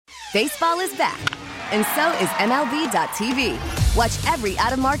Baseball is back, and so is MLB.tv. Watch every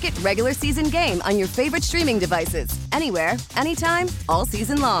out-of-market regular season game on your favorite streaming devices, anywhere, anytime, all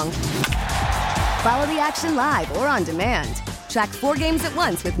season long. Follow the action live or on demand. Track 4 games at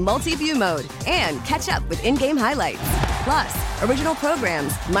once with multi-view mode and catch up with in-game highlights. Plus, original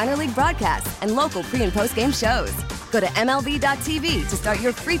programs, minor league broadcasts, and local pre- and post-game shows. Go to MLB.tv to start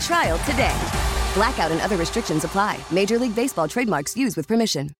your free trial today. Blackout and other restrictions apply. Major League Baseball trademarks used with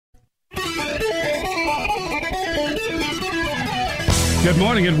permission. Good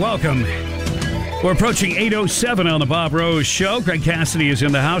morning and welcome. We're approaching 8:07 on the Bob Rose Show. Greg Cassidy is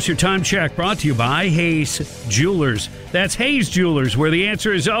in the house. Your time check brought to you by Hayes Jewelers. That's Hayes Jewelers, where the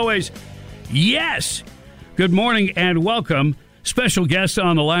answer is always yes. Good morning and welcome. Special guest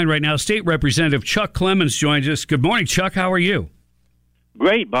on the line right now, State Representative Chuck Clemons joins us. Good morning, Chuck. How are you?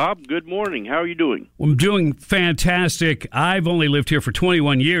 Great, Bob. Good morning. How are you doing? I'm doing fantastic. I've only lived here for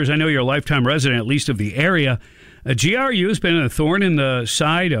 21 years. I know you're a lifetime resident, at least of the area. GRU has been a thorn in the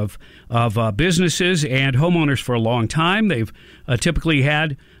side of businesses and homeowners for a long time. They've typically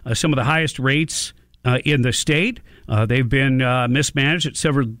had some of the highest rates in the state. They've been mismanaged at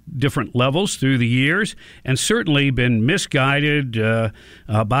several different levels through the years, and certainly been misguided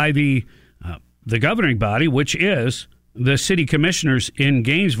by the governing body, which is the city commissioners in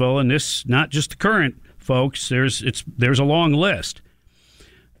Gainesville. And this, not just the current folks. There's a long list.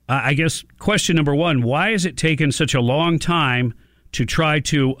 I guess question number one, why has it taken such a long time to try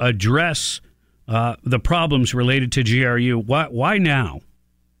to address the problems related to GRU? Why now?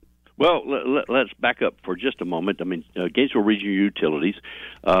 Well, let's back up for just a moment. I mean, Gainesville Regional Utilities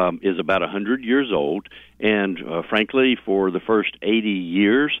is about 100 years old, and frankly, for the first 80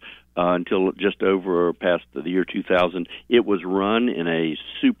 years, until just over past the year 2000, it was run in a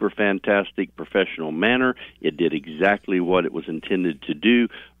super fantastic professional manner. It did exactly what it was intended to do.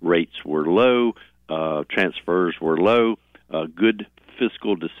 Rates were low, transfers were low, good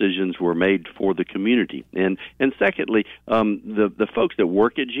fiscal decisions were made for the community. And secondly, the folks that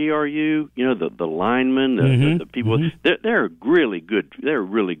work at GRU, you know, the linemen, the people, they're really good. They're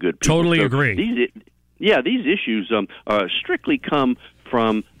really good people. Totally agree. These issues strictly come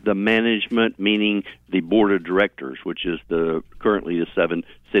from the management, meaning the board of directors, which is currently the 7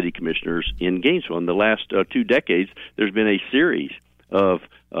 city commissioners in Gainesville. In the last 2 decades, there's been a series of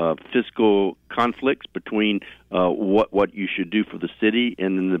fiscal conflicts between what you should do for the city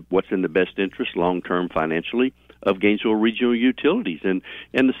and what's in the best interest long-term financially of Gainesville Regional Utilities. And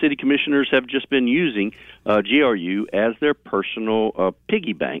the city commissioners have just been using GRU as their personal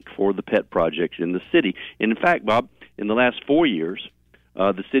piggy bank for the pet projects in the city. And in fact, Bob, in the last 4 years,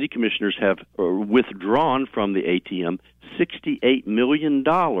 the city commissioners have withdrawn from the ATM $68 million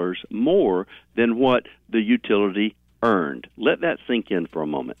more than what the utility earned. Let that sink in for a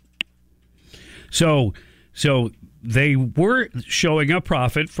moment. So they were showing a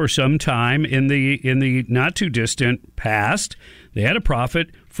profit for some time in the not too distant past. They had a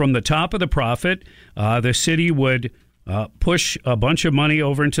profit. From the top of the profit, the city would push a bunch of money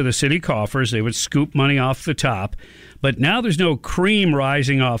over into the city coffers. They would scoop money off the top. But now there's no cream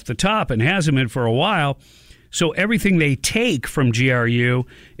rising off the top, and hasn't been for a while. So everything they take from GRU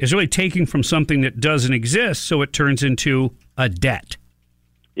is really taking from something that doesn't exist, so it turns into a debt.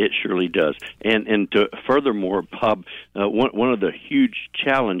 It surely does. And furthermore, Bob, one of the huge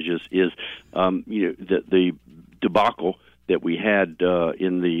challenges is the debacle that we had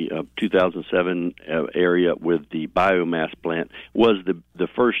in the 2007 area with the biomass plant was the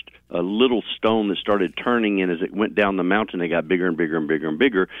first little stone that started turning, and as it went down the mountain, it got bigger and bigger and bigger and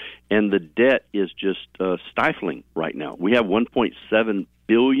bigger, and the debt is just stifling right now. We have $1.7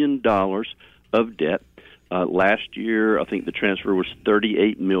 billion of debt. Last year, I think the transfer was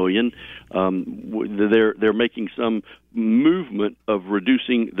 $38 million. They're making some movement of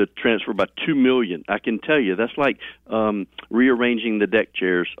reducing the transfer by $2 million. I can tell you that's like rearranging the deck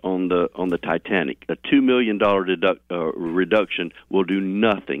chairs on the Titanic. A $2 million reduction will do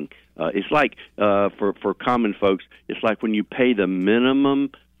nothing. It's like for common folks, it's like when you pay the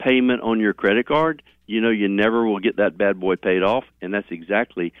minimum payment on your credit card. You know you never will get that bad boy paid off, and that's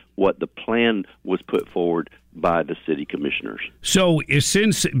exactly what the plan was put forward by the city commissioners. So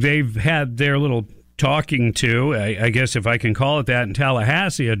since they've had their little talking to, I guess if I can call it that, in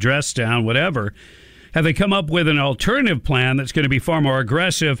Tallahassee, a dress down, whatever, have they come up with an alternative plan that's going to be far more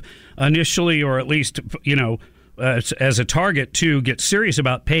aggressive initially, or at least, as a target to get serious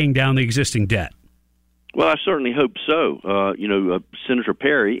about paying down the existing debt? Well, I certainly hope so. Senator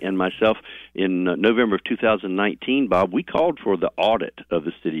Perry and myself in November of 2019, Bob, we called for the audit of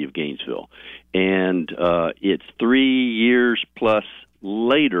the city of Gainesville. And it's 3 years plus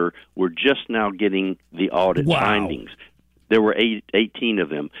later, we're just now getting the audit findings. There were 18 of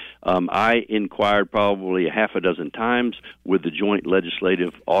them. I inquired probably a half a dozen times with the Joint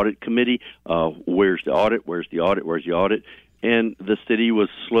Legislative Audit Committee. Where's the audit? Where's the audit? Where's the audit? And the city was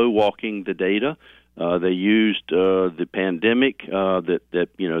slow walking the data. They used the pandemic that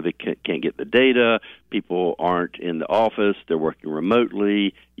they can't get the data. People aren't in the office. They're working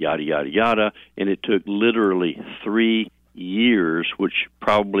remotely, yada, yada, yada. And it took literally 3 years, which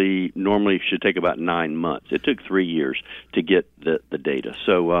probably normally should take about 9 months. It took 3 years to get the data.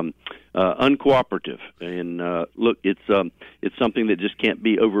 So uncooperative. And look, it's something that just can't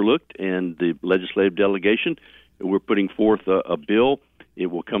be overlooked. And the legislative delegation, we're putting forth a bill. It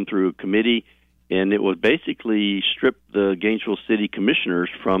will come through a committee. And it will basically strip the Gainesville City Commissioners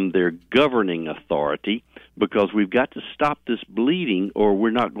from their governing authority, because we've got to stop this bleeding, or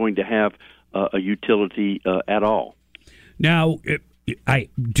we're not going to have a utility at all. Now,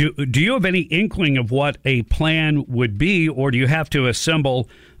 do you have any inkling of what a plan would be, or do you have to assemble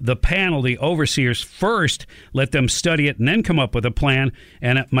the panel, the overseers first, let them study it, and then come up with a plan?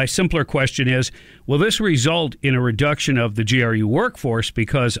 And my simpler question is, will this result in a reduction of the GRU workforce?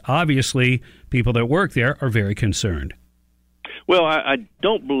 Because obviously people that work there are very concerned. Well, I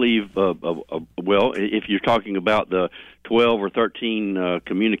don't believe, well, if you're talking about the 12 or 13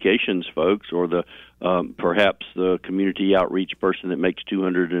 communications folks, or the perhaps the community outreach person that makes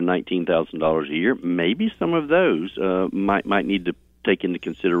 $219,000 a year, maybe some of those might need to take into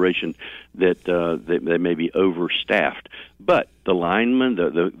consideration that they may be overstaffed. But the linemen,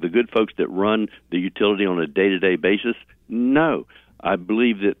 the good folks that run the utility on a day-to-day basis, no. I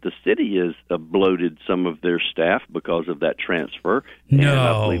believe that the city has bloated some of their staff because of that transfer, and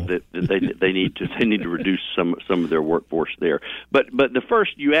I believe that they need to reduce some of their workforce there. But the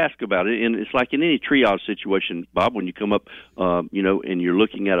first you ask about it, and it's like in any triage situation, Bob, when you come up, and you're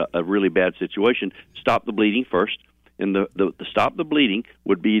looking at a really bad situation, stop the bleeding first. And the stop the bleeding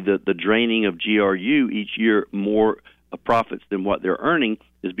would be the draining of GRU each year. More profits than what they're earning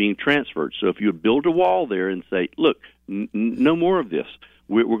is being transferred. So if you build a wall there and say, look, no more of this.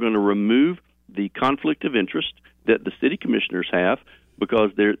 We're going to remove the conflict of interest that the city commissioners have,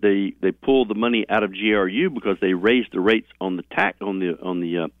 because they pull the money out of GRU because they raised the rates on the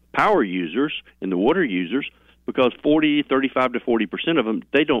power users and the water users, because 35 to 40% of them,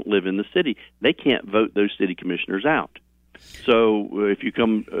 they don't live in the city. They can't vote those city commissioners out. So if you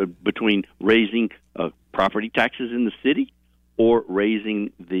come between raising property taxes in the city or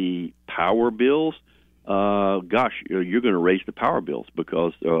raising the power bills, you're going to raise the power bills,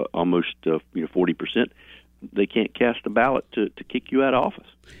 because almost 40%, they can't cast a ballot to kick you out of office.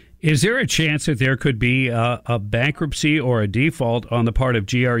 Is there a chance that there could be a bankruptcy or a default on the part of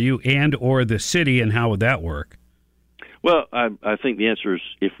GRU and or the city, and how would that work? Well, I think the answer is,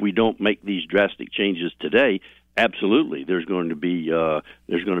 if we don't make these drastic changes today, absolutely, there's going to be a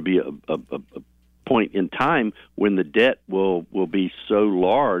point in time when the debt will be so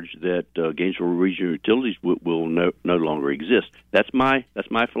large that Gainesville Regional Utilities will no longer exist. That's my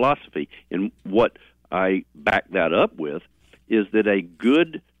philosophy, and what I back that up with is that a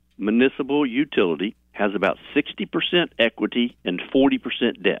good municipal utility has about 60% equity and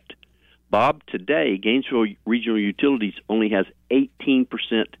 40% debt. Bob, today Gainesville Regional Utilities only has 18%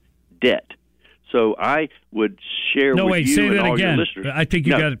 debt. So I would share with you and all your listeners. I think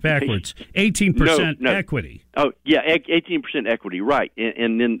you got it backwards. 18% equity. Oh, yeah, 18% equity, right.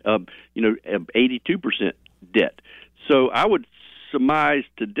 And then 82% debt. So I would surmise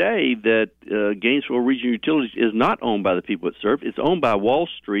today that Gainesville Regional Utilities is not owned by the people it serves. It's owned by Wall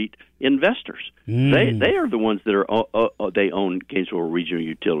Street investors. They are the ones that they own Gainesville Regional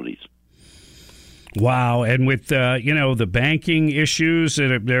Utilities. Wow. And with, the banking issues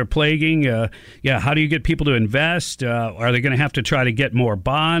that they're plaguing, how do you get people to invest? Are they going to have to try to get more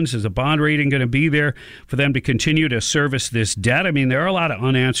bonds? Is the bond rating going to be there for them to continue to service this debt? I mean, there are a lot of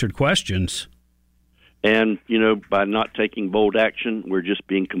unanswered questions. And, by not taking bold action, we're just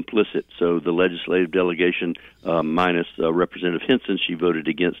being complicit. So the legislative delegation, minus Representative Henson, she voted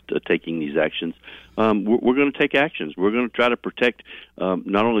against taking these actions. We're going to take actions. We're going to try to protect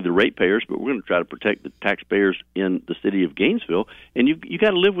not only the ratepayers, but we're going to try to protect the taxpayers in the city of Gainesville. And you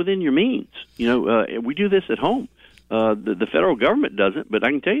got to live within your means. We do this at home. The federal government doesn't, but I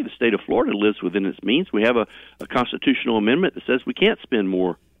can tell you the state of Florida lives within its means. We have a constitutional amendment that says we can't spend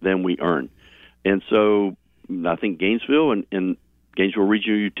more than we earn. And so I think Gainesville and Gainesville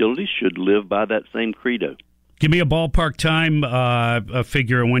Regional Utilities should live by that same credo. Give me a ballpark time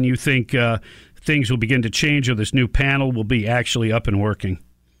figure when you think things will begin to change, or this new panel will be actually up and working.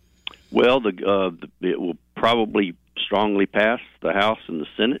 Well, it will probably strongly pass the House and the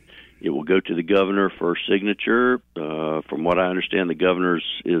Senate. It will go to the governor for signature. From what I understand, the governor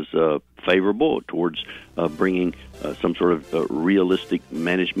is favorable towards bringing some sort of realistic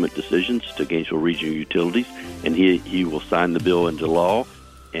management decisions to Gainesville Regional Utilities, and he will sign the bill into law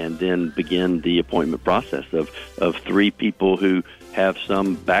and then begin the appointment process of 3 people who have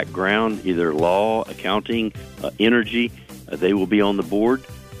some background, either law, accounting, energy. They will be on the board.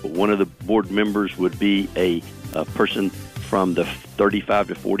 One of the board members would be a person from the 35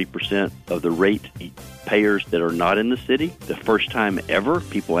 to 40% of the rate payers that are not in the city. The first time ever,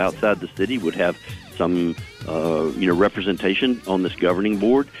 people outside the city would have some representation on this governing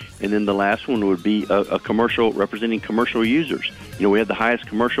board. And then the last one would be a commercial, representing commercial users. We have the highest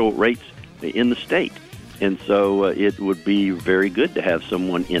commercial rates in the state. And so it would be very good to have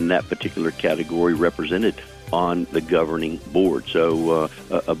someone in that particular category represented on the governing board. So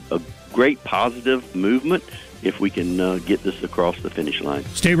a great positive movement if we can get this across the finish line.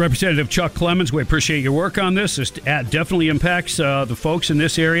 State Representative Chuck Clemons, we appreciate your work on this. This definitely impacts the folks in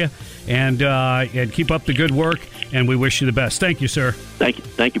this area, and keep up the good work, and we wish you the best. Thank you, sir.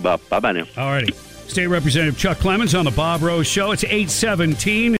 Thank you, Bob. Bye-bye now. All righty. State Representative Chuck Clemons on the Bob Rose Show. It's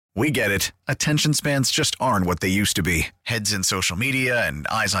 8:17. We get it. Attention spans just aren't what they used to be. Heads in social media and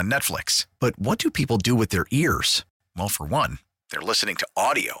eyes on Netflix. But what do people do with their ears? Well, for one, they're listening to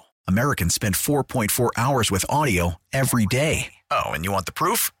audio. Americans spend 4.4 hours with audio every day. Oh, and you want the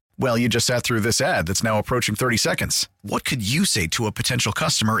proof? Well, you just sat through this ad that's now approaching 30 seconds. What could you say to a potential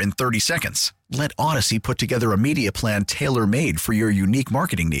customer in 30 seconds? Let Odyssey put together a media plan tailor-made for your unique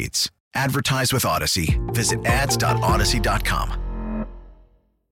marketing needs. Advertise with Odyssey. Visit ads.odyssey.com.